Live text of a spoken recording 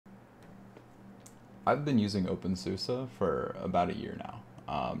I've been using opensuse for about a year now.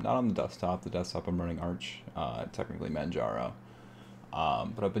 Not on the desktop. The desktop I'm running Arch, technically Manjaro.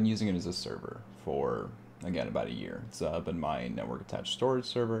 But I've been using it as a server for, again, about a year. It's been my network attached storage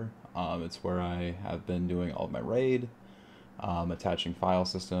server. It's where I have been doing all of my RAID, attaching file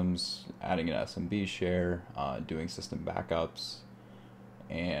systems, adding an SMB share, doing system backups,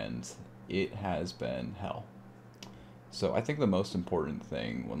 and it has been hell. So I think the most important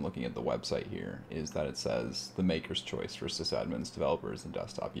thing when looking at the website here is that it says the maker's choice for sysadmins, developers, and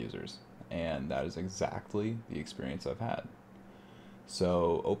desktop users. And that is exactly the experience I've had.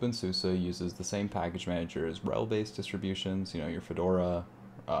 So OpenSUSE uses the same package manager as RHEL-based distributions, your Fedora,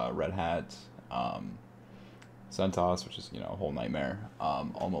 Red Hat, CentOS, which is, a whole nightmare,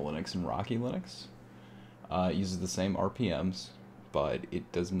 Alma Linux and Rocky Linux. It uses the same RPMs, but it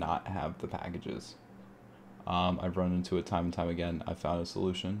does not have the packages. I've run into it time and time again. I've found a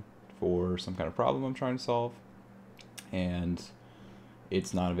solution for some kind of problem I'm trying to solve, and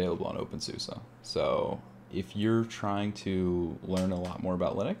it's not available on OpenSUSE. So if you're trying to learn a lot more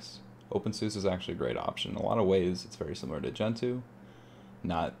about Linux, OpenSUSE is actually a great option. In a lot of ways, it's very similar to Gentoo,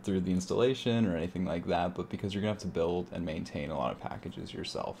 not through the installation or anything like that, but because you're going to have to build and maintain a lot of packages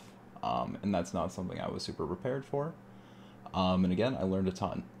yourself. And that's not something I was super prepared for. And again, I learned a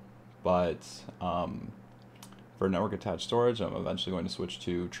ton. But for network attached storage, I'm eventually going to switch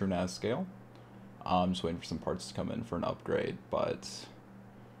to TrueNAS scale. I'm just waiting for some parts to come in for an upgrade, but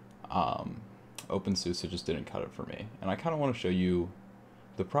OpenSUSE just didn't cut it for me. And I kind of want to show you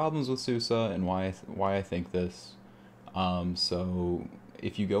the problems with SUSE and why I think this. So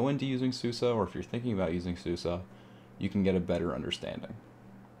if you go into using SUSE, or if you're thinking about using SUSE, you can get a better understanding.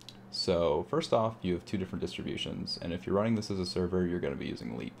 So first off, you have two different distributions, and if you're running this as a server, you're going to be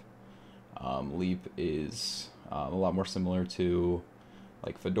using Leap. Leap is a lot more similar to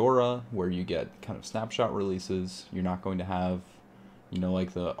like Fedora, where you get kind of snapshot releases. You're not going to have,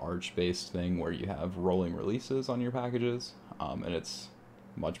 like the Arch-based thing where you have rolling releases on your packages, and it's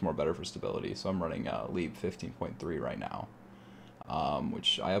much more better for stability. So I'm running Leap 15.3 right now,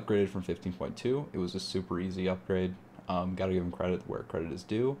 which I upgraded from 15.2. It was a super easy upgrade. Got to give them credit where credit is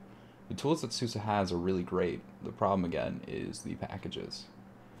due. The tools that SUSE has are really great. The problem, again, is the packages.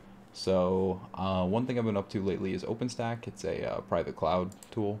 So one thing I've been up to lately is OpenStack. It's a private cloud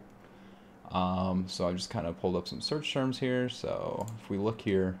tool. So I just kind of pulled up some search terms here. So if we look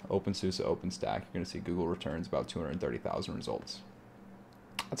here, OpenSUSE, OpenStack, you're going to see Google returns about 230,000 results.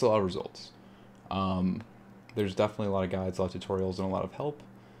 That's a lot of results. There's definitely a lot of guides, a lot of tutorials, and a lot of help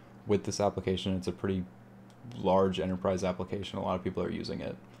with this application. It's a pretty large enterprise application. A lot of people are using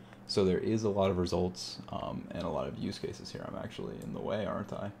it. So there is a lot of results and a lot of use cases here. I'm actually in the way,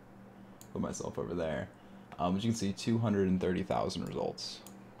 aren't I? Put myself over there. As you can see, 230,000 results.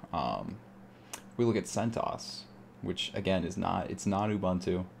 We look at CentOS, which again it's not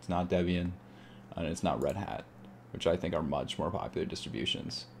Ubuntu, it's not Debian, and it's not Red Hat, which I think are much more popular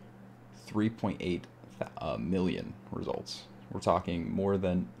distributions. 3.8 million results. We're talking more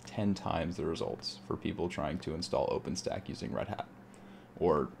than 10 times the results for people trying to install OpenStack using Red Hat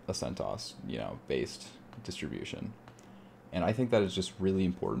or a CentOS, based distribution. And I think that is just really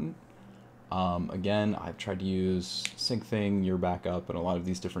important. Again, I've tried to use SyncThing, Your Backup, and a lot of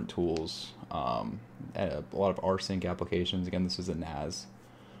these different tools. A lot of rsync applications. Again, this is a NAS.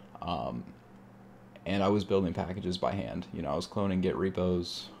 And I was building packages by hand. I was cloning Git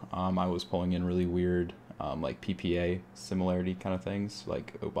repos. I was pulling in really weird, like PPA similarity kind of things,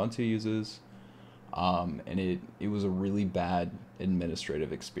 like Ubuntu uses. And it was a really bad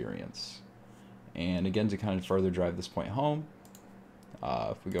administrative experience. And again, to kind of further drive this point home,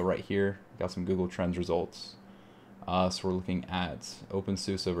 if we go right here, got some Google Trends results. So we're looking at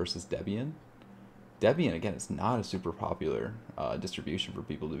OpenSUSE versus Debian. Debian, again, is not a super popular distribution for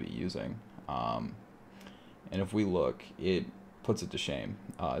people to be using. And if we look, it puts it to shame.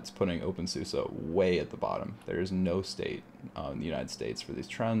 It's putting OpenSUSE way at the bottom. There is no state in the United States for these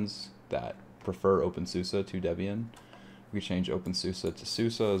trends that prefer OpenSUSE to Debian. We can change OpenSUSE to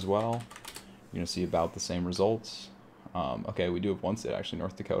SUSE as well. You're going to see about the same results. Okay, we do have one state, actually,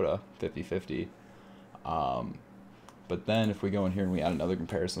 North Dakota, 50-50. But then if we go in here and we add another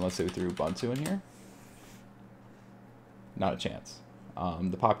comparison, let's say we threw Ubuntu in here, not a chance.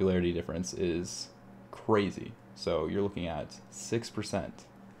 The popularity difference is crazy. So you're looking at 6%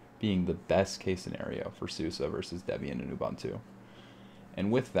 being the best case scenario for SUSE versus Debian and Ubuntu.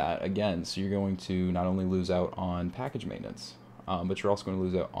 And with that, again, so you're going to not only lose out on package maintenance, but you're also going to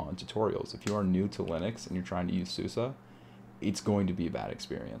lose out on tutorials. If you are new to Linux and you're trying to use SUSE, it's going to be a bad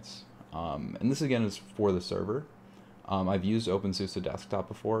experience. And this, again, is for the server. I've used opensuse desktop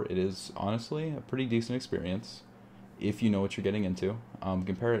before. It is honestly a pretty decent experience if you know what you're getting into.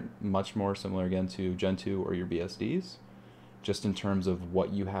 Compare it much more similar again to Gen 2 or your BSDs, just in terms of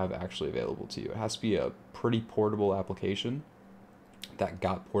what you have actually available to you. It has to be a pretty portable application that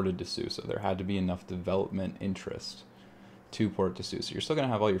got ported to Suse. There had to be enough development interest to port to Suse. You're still going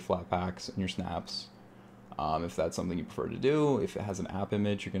to have all your flat packs and your snaps. If that's something you prefer to do, if it has an app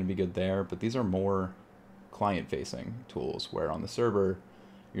image, you're going to be good there. But these are more client-facing tools, where on the server,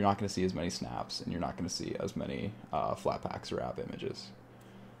 you're not going to see as many snaps and you're not going to see as many flat packs or app images.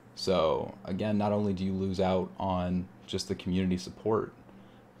 So again, not only do you lose out on just the community support,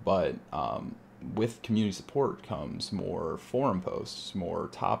 but with community support comes more forum posts, more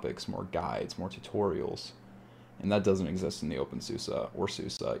topics, more guides, more tutorials, and that doesn't exist in the opensuse or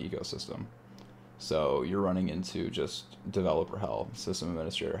Suse ecosystem. So you're running into just developer hell, system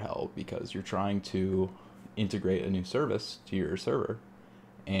administrator hell, because you're trying to integrate a new service to your server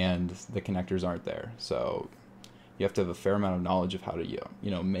and the connectors aren't there. So you have to have a fair amount of knowledge of how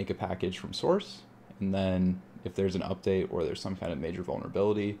to make a package from source, and then if there's an update or there's some kind of major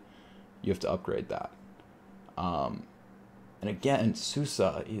vulnerability, you have to upgrade that. And again, Suse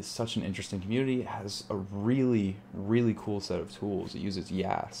is such an interesting community. It has a really, really cool set of tools. It uses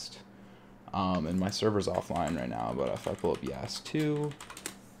Yast. And my server's offline right now, but if I pull up Yast 2,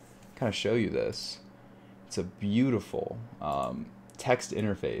 kind of show you this. It's a beautiful text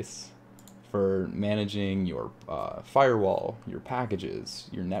interface for managing your firewall, your packages,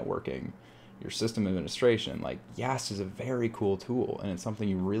 your networking, your system administration. Like, Yast is a very cool tool, and it's something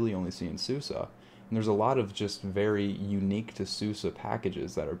you really only see in Suse. And there's a lot of just very unique to Suse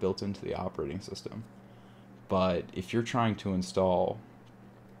packages that are built into the operating system. But if you're trying to install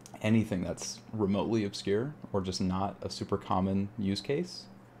anything that's remotely obscure or just not a super common use case,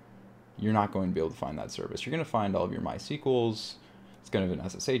 you're not going to be able to find that service. You're going to find all of your MySQLs. It's going to have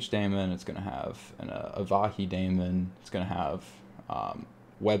an SSH daemon. It's going to have an Avahi daemon. It's going to have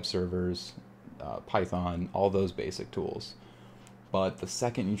web servers, Python, all those basic tools. But the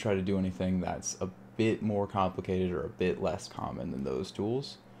second you try to do anything that's a bit more complicated or a bit less common than those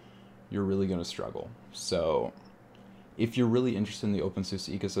tools, you're really going to struggle. So if you're really interested in the opensuse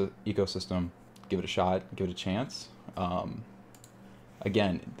ecosystem, give it a shot, give it a chance.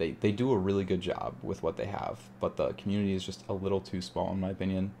 Again, they do a really good job with what they have, but the community is just a little too small in my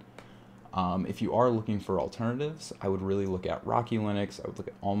opinion. If you are looking for alternatives, I would really look at Rocky Linux, I would look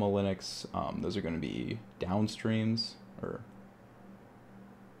at Alma Linux. Those are going to be downstreams, or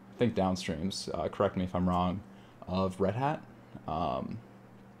I think downstreams, correct me if I'm wrong, of Red Hat.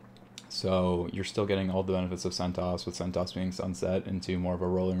 So you're still getting all the benefits of CentOS, with CentOS being sunset into more of a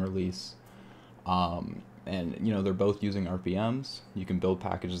rolling release. And they're both using RPMs. You can build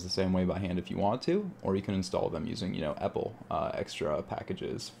packages the same way by hand if you want to, or you can install them using EPEL extra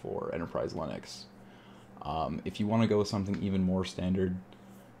packages for Enterprise Linux. If you want to go with something even more standard,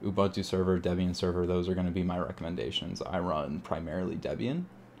 Ubuntu server, Debian server, those are going to be my recommendations. I run primarily Debian.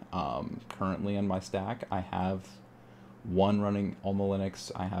 Currently on my stack, I have one running Alma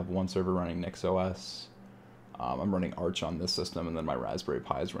Linux, I have one server running NixOS, I'm running Arch on this system, and then my Raspberry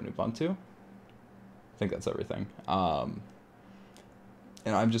Pis run Ubuntu. I think that's everything. And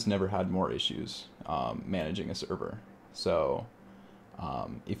I've just never had more issues managing a server. So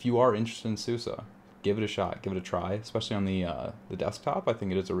if you are interested in Suse, give it a shot, give it a try, especially on the desktop. I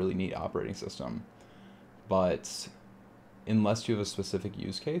think it is a really neat operating system. But unless you have a specific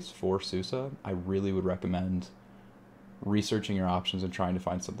use case for Suse, I really would recommend researching your options and trying to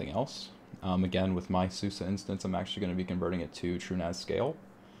find something else. Again, with my Suse instance, I'm actually going to be converting it to TrueNAS Scale,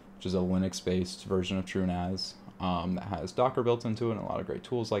 which is a Linux-based version of TrueNAS that has Docker built into it and a lot of great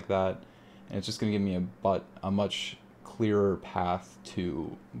tools like that. And it's just going to give me a much clearer path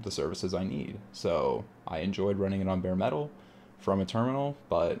to the services I need. So I enjoyed running it on bare metal from a terminal,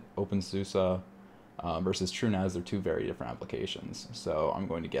 but opensuse versus TrueNAS, they're two very different applications. So I'm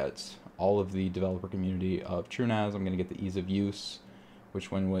going to get all of the developer community of TrueNAS. I'm going to get the ease of use, which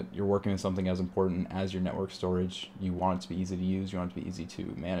when you're working with something as important as your network storage, you want it to be easy to use, you want it to be easy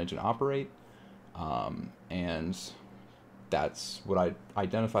to manage and operate. And that's what I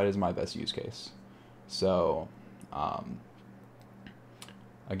identified as my best use case. So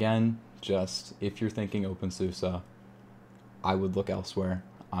again, just if you're thinking opensuse, I would look elsewhere.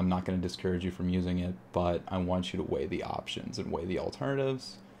 I'm not going to discourage you from using it, but I want you to weigh the options and weigh the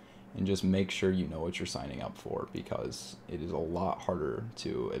alternatives, and just make sure you know what you're signing up for, because it is a lot harder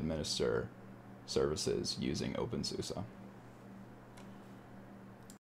to administer services using opensuse.